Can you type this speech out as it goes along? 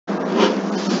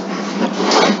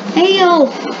Yo,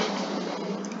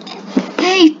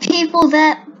 hey people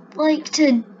that like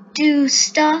to do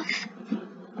stuff,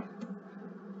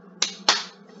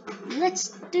 let's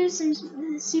do some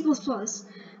C++.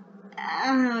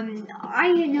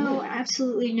 I know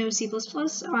absolutely no C++,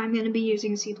 so I'm going to be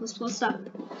using C++.com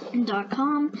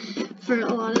for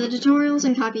a lot of the tutorials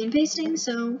and copy and pasting,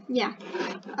 so yeah.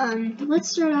 Let's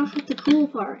start off with the cool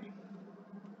part.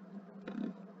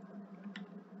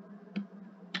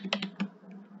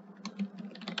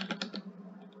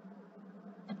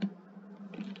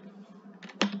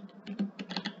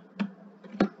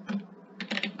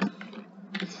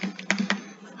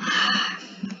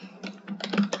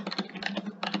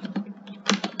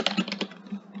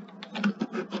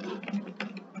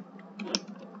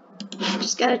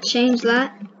 Just gotta change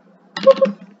that.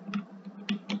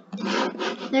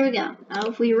 There we go. Now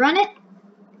if we run it,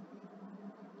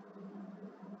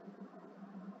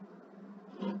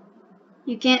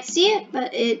 you can't see it,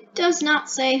 but it does not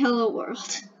say hello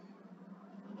world.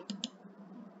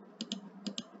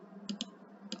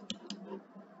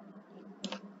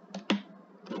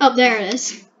 Oh, there it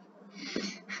is.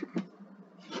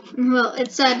 Well,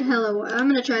 it said hello world. I'm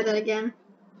gonna try that again.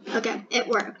 Okay, it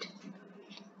worked.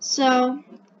 So,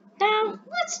 now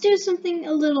let's do something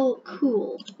a little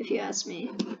cool, if you ask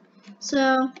me.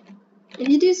 So, if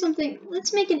you do something,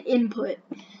 let's make an input.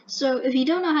 So, if you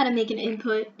don't know how to make an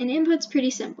input's pretty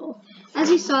simple.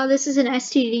 As you saw, this is an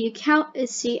std cout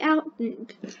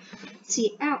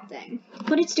thing.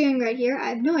 What it's doing right here, I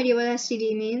have no idea what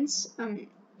std means.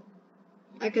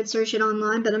 I could search it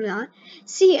online, but I'm not.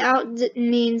 Cout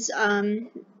means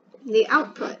the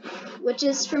output, which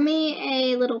is for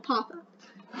me a little pop-up.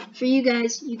 For you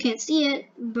guys, you can't see it,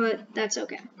 but that's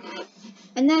okay.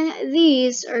 And then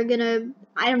these are gonna,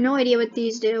 I have no idea what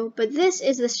these do, but this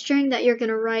is the string that you're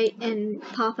gonna write and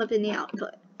pop up in the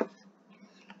output.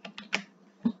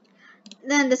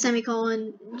 Then the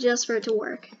semicolon, just for it to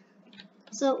work.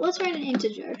 So let's write an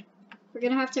integer. We're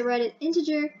gonna have to write an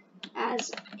integer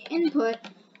as input.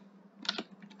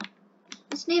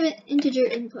 Let's name it integer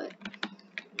input.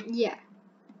 Yeah,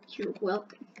 you're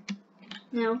welcome.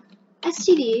 Now,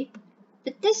 std,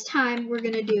 but this time we're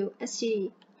gonna do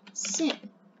std sin.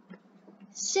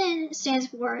 Sin stands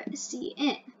for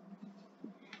cin.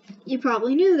 You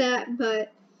probably knew that,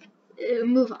 but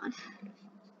move on.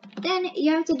 Then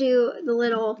you have to do the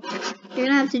little, you're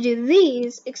gonna have to do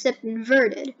these except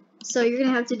inverted. So you're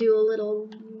gonna have to do a little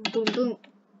boom boom.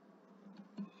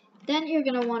 Then you're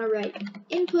gonna want to write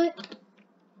input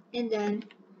and then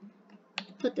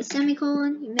put the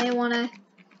semicolon. You may want to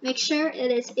make sure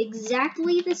it is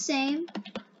exactly the same.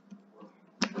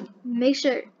 Make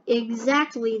sure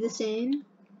exactly the same.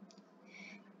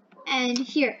 And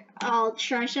here, I'll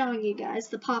try showing you guys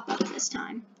the pop-up this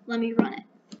time. Let me run it.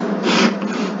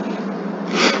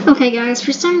 Okay guys,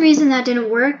 for some reason that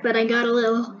didn't work, but I got a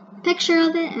little picture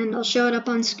of it and I'll show it up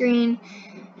on screen.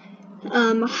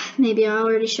 Maybe I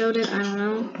already showed it, I don't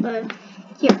know, but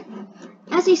here.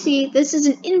 As you see, this is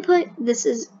an input, this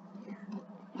is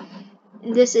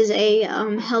a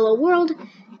hello world.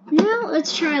 Now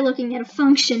let's try looking at a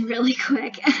function really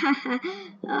quick.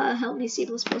 Help me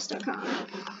C++.com.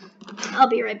 I'll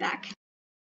be right back.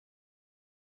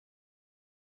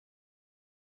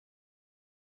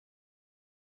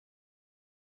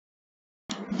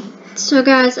 So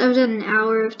guys, I've done an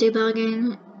hour of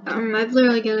debugging. I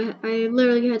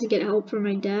literally had to get help from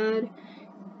my dad,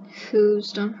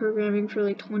 who's done programming for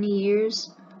like 20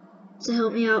 years, to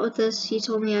help me out with this. He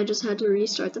told me I just had to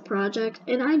restart the project,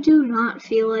 and I do not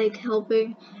feel like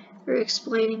helping or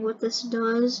explaining what this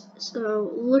does.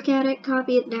 So look at it,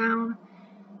 copy it down,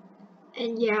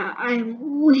 and yeah,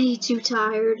 I'm way too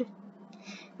tired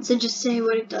to just say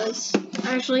what it does.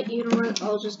 Actually, you know what?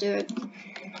 I'll just do it.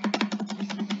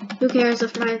 Who cares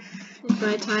if my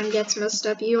time gets messed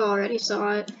up? You already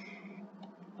saw it.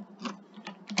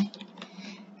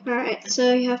 Alright,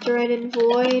 so you have to write in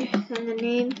void, and the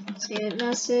name, say it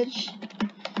message.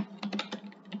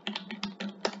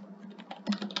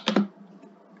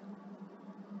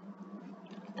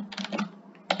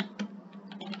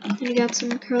 Then you got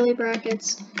some curly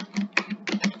brackets.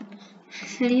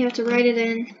 Then you have to write it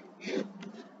in.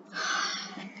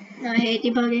 I hate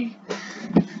debugging.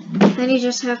 Then you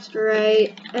just have to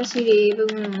write std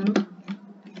boom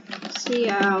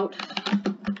cout.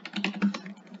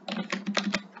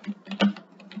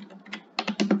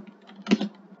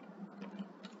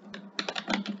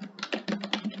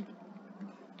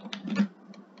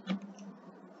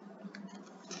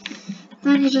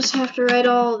 Then you just have to write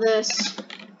all this.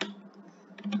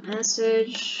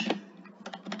 Message.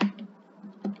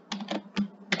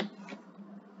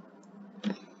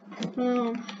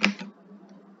 Boom.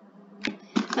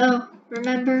 Oh,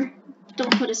 remember,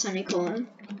 don't put a semicolon.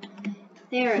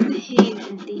 They are a pain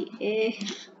in the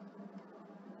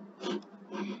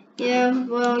Yeah,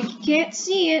 well, you can't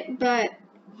see it, but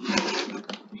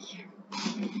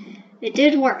it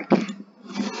did work.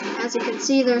 As you can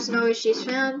see, there's no issues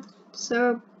found.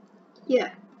 So,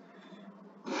 yeah.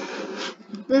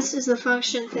 This is the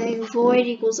function thing. Void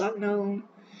equals unknown.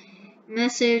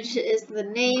 Message is the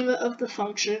name of the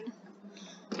function.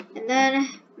 And then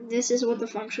this is what the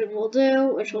function will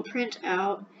do, which will print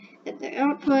out at the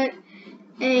output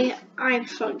I'm a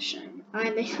function.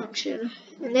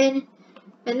 And then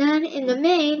in the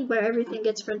main, where everything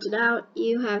gets printed out,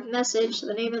 you have message,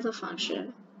 the name of the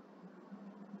function.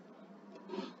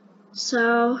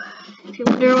 So, if you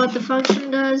wonder what the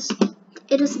function does,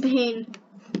 it is a pain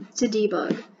to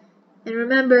debug. And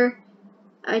remember,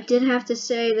 I did have to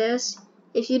say this.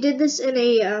 If you did this in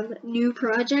a new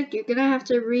project, you're gonna have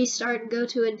to restart and go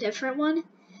to a different one,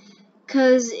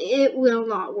 because it will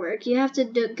not work. You have to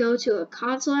go to a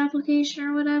console application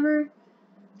or whatever.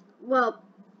 Well,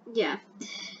 yeah.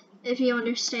 If you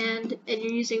understand and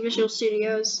you're using Visual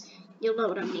Studios, you'll know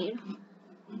what I mean.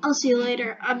 I'll see you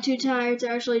later. I'm too tired to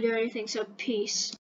actually do anything, so peace.